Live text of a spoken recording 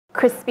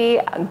crispy,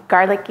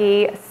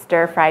 garlicky,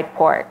 stir-fried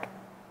pork.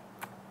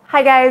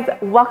 Hi guys,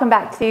 welcome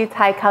back to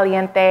Thai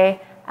Caliente.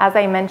 As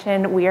I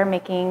mentioned, we are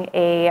making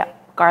a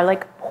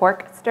garlic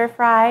pork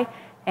stir-fry,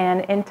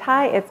 and in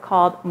Thai it's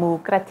called Moo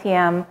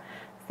Kratiem.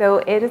 So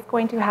it is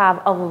going to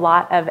have a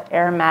lot of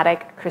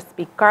aromatic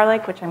crispy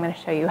garlic, which I'm going to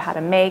show you how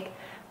to make.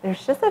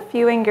 There's just a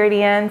few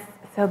ingredients,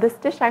 so this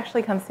dish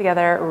actually comes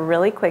together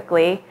really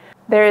quickly.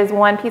 There is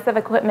one piece of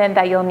equipment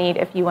that you'll need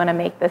if you want to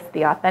make this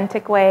the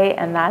authentic way,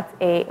 and that's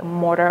a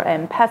mortar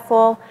and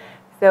pestle.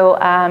 So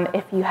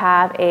if you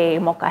have a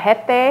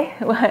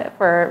molcajete,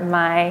 for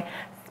my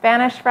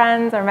Spanish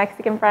friends or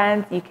Mexican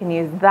friends, you can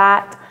use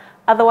that.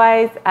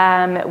 Otherwise,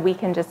 we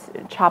can just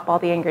chop all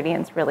the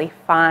ingredients really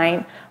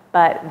fine.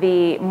 But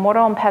the mortar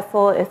and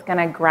pestle is going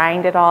to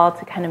grind it all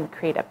to kind of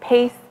create a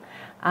paste.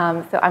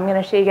 So I'm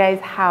going to show you guys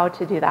how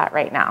to do that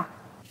right now.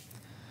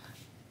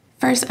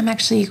 First, I'm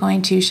actually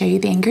going to show you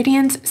the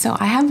ingredients. So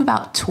I have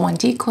about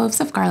 20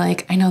 cloves of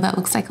garlic. I know that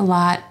looks like a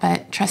lot,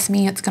 but trust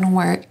me, it's gonna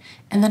work.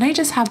 And then I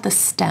just have the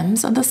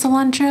stems of the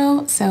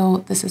cilantro.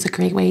 So this is a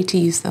great way to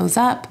use those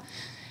up.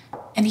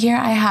 And here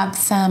I have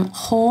some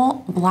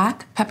whole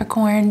black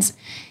peppercorns.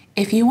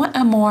 If you want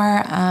a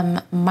more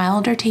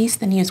milder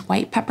taste, then use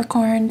white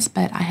peppercorns,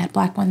 but I had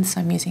black ones,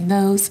 so I'm using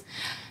those.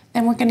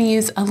 Then we're gonna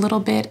use a little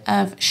bit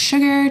of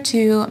sugar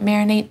to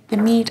marinate the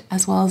meat,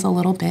 as well as a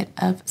little bit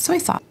of soy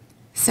sauce.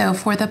 So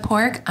for the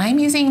pork, I'm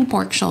using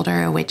pork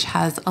shoulder, which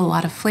has a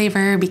lot of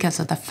flavor because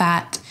of the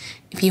fat.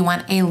 If you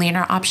want a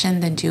leaner option,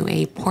 then do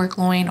a pork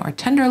loin or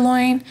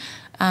tenderloin.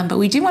 But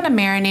we do want to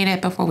marinate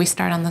it before we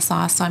start on the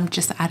sauce. So I'm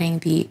just adding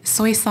the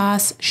soy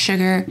sauce,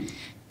 sugar,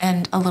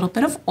 and a little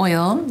bit of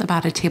oil,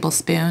 about a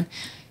tablespoon.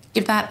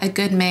 Give that a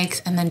good mix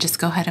and then just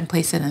go ahead and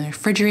place it in the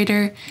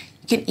refrigerator.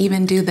 You can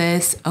even do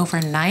this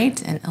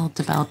overnight and it'll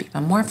develop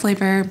even more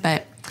flavor,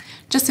 but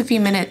just a few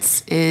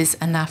minutes is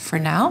enough for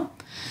now.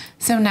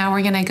 So now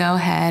we're gonna go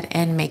ahead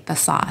and make the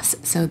sauce.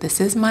 So this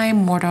is my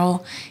mortar,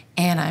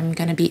 and I'm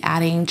gonna be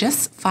adding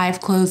just 5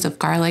 cloves of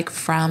garlic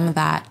from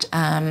that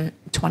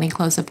 20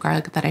 cloves of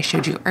garlic that I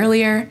showed you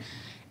earlier.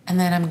 And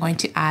then I'm going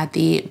to add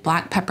the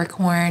black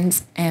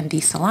peppercorns and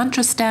the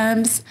cilantro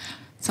stems.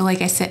 So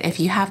like I said, if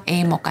you have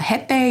a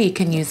molcajete, you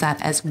can use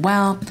that as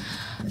well.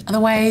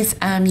 Otherwise,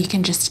 you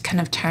can just kind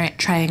of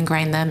try and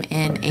grind them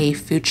in a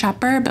food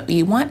chopper, but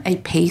you want a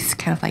paste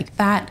kind of like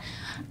that.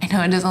 I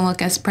know it doesn't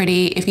look as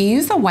pretty. If you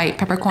use the white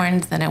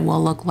peppercorns, then it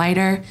will look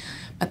lighter,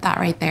 but that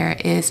right there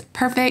is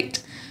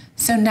perfect.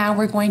 So now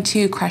we're going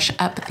to crush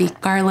up the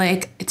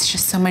garlic. It's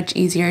just so much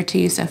easier to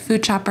use a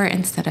food chopper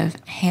instead of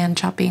hand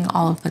chopping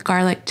all of the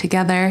garlic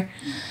together.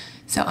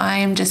 So I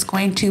am just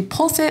going to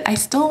pulse it. I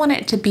still want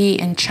it to be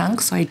in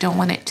chunks, so I don't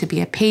want it to be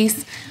a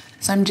paste.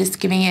 So I'm just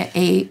giving it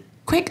a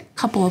quick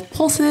couple of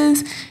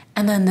pulses,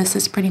 and then this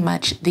is pretty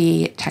much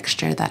the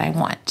texture that I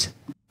want.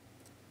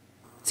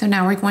 So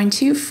now we're going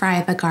to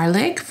fry the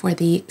garlic for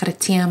the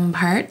kratiem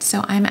part.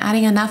 So I'm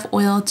adding enough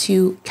oil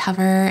to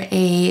cover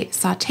a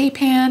saute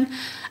pan.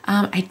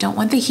 I don't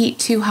want the heat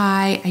too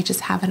high. I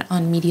just have it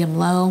on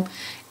medium-low.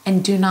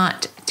 And do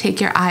not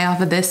take your eye off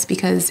of this,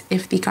 because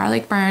if the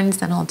garlic burns,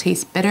 then it'll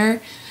taste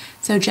bitter.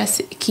 So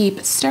just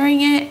keep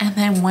stirring it. And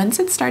then once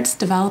it starts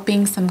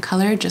developing some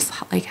color, just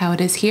like how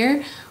it is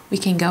here, we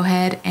can go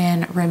ahead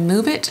and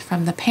remove it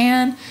from the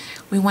pan.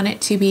 We want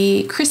it to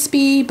be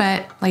crispy,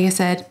 but like I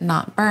said,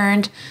 not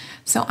burned.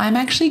 So I'm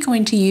actually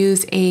going to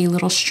use a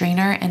little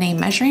strainer and a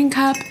measuring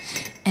cup.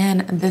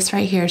 And this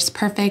right here is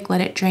perfect.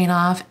 Let it drain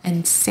off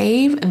and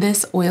save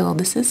this oil.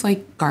 This is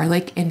like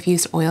garlic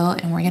infused oil,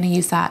 and we're gonna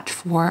use that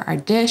for our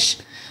dish.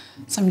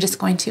 So I'm just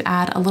going to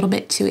add a little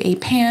bit to a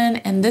pan.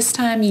 And this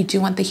time you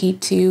do want the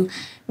heat to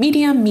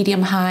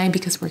medium high,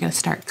 because we're gonna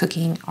start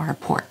cooking our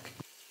pork.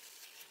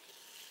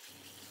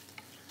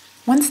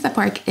 Once the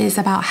pork is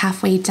about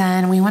halfway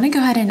done, we want to go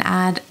ahead and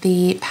add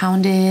the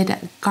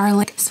pounded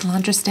garlic,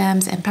 cilantro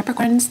stems, and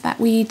peppercorns that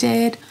we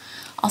did.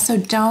 Also,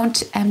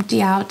 don't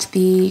clean out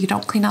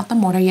the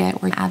mortar yet.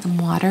 We're going to add some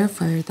water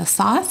for the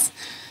sauce.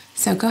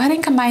 So go ahead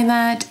and combine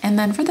that. And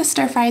then for the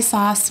stir fry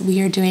sauce, we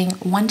are doing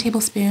 1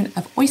 tablespoon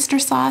of oyster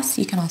sauce.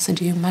 You can also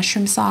do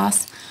mushroom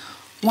sauce,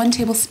 1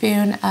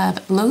 tablespoon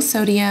of low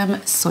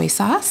sodium soy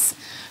sauce,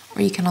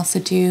 or you can also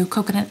do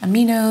coconut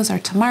aminos or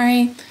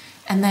tamari,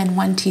 and then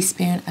 1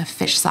 teaspoon of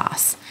fish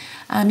sauce.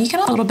 You can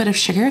add a little bit of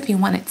sugar if you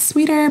want it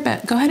sweeter,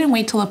 but go ahead and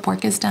wait till the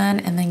pork is done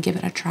and then give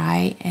it a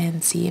try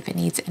and see if it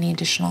needs any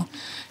additional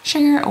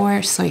sugar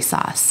or soy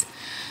sauce.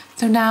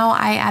 So now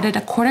I added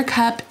a quarter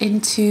cup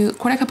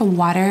of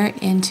water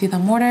into the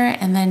mortar,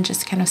 and then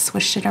just kind of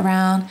swished it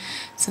around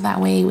so that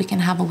way we can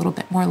have a little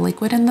bit more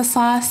liquid in the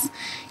sauce.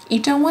 You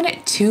don't want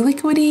it too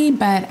liquidy,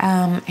 but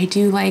I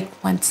do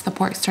like once the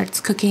pork starts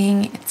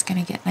cooking, it's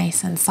gonna get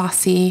nice and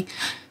saucy.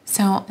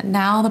 So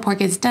now the pork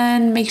is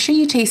done. Make sure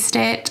you taste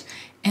it.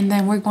 And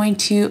then we're going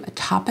to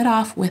top it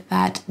off with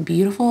that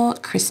beautiful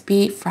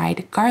crispy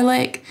fried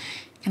garlic.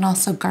 You can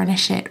also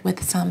garnish it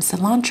with some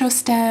cilantro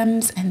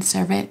stems and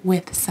serve it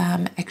with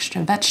some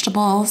extra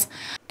vegetables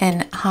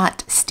and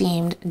hot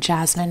steamed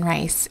jasmine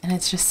rice. And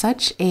it's just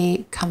such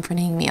a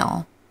comforting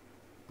meal.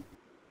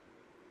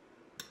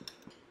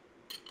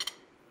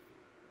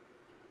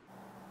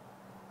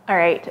 All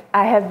right,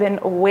 I have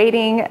been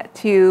waiting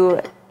to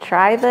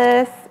try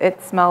this.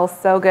 It smells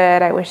so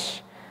good. I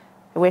wish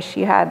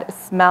you had a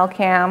smell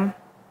cam.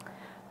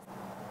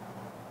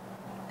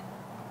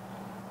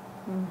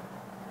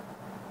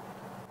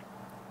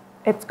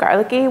 It's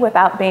garlicky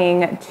without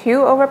being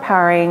too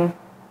overpowering.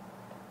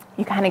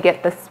 You kind of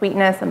get the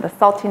sweetness and the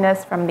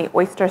saltiness from the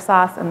oyster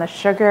sauce and the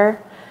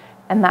sugar,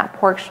 and that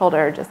pork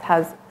shoulder just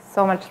has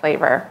so much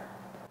flavor.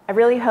 I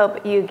really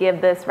hope you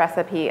give this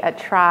recipe a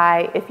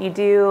try. If you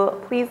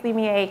do, please leave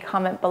me a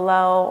comment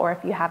below, or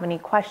if you have any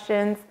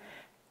questions.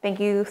 Thank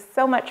you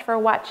so much for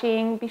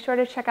watching. Be sure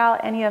to check out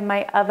any of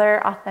my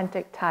other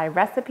authentic Thai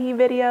recipe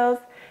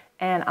videos,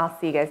 and I'll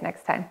see you guys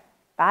next time.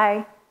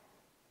 Bye.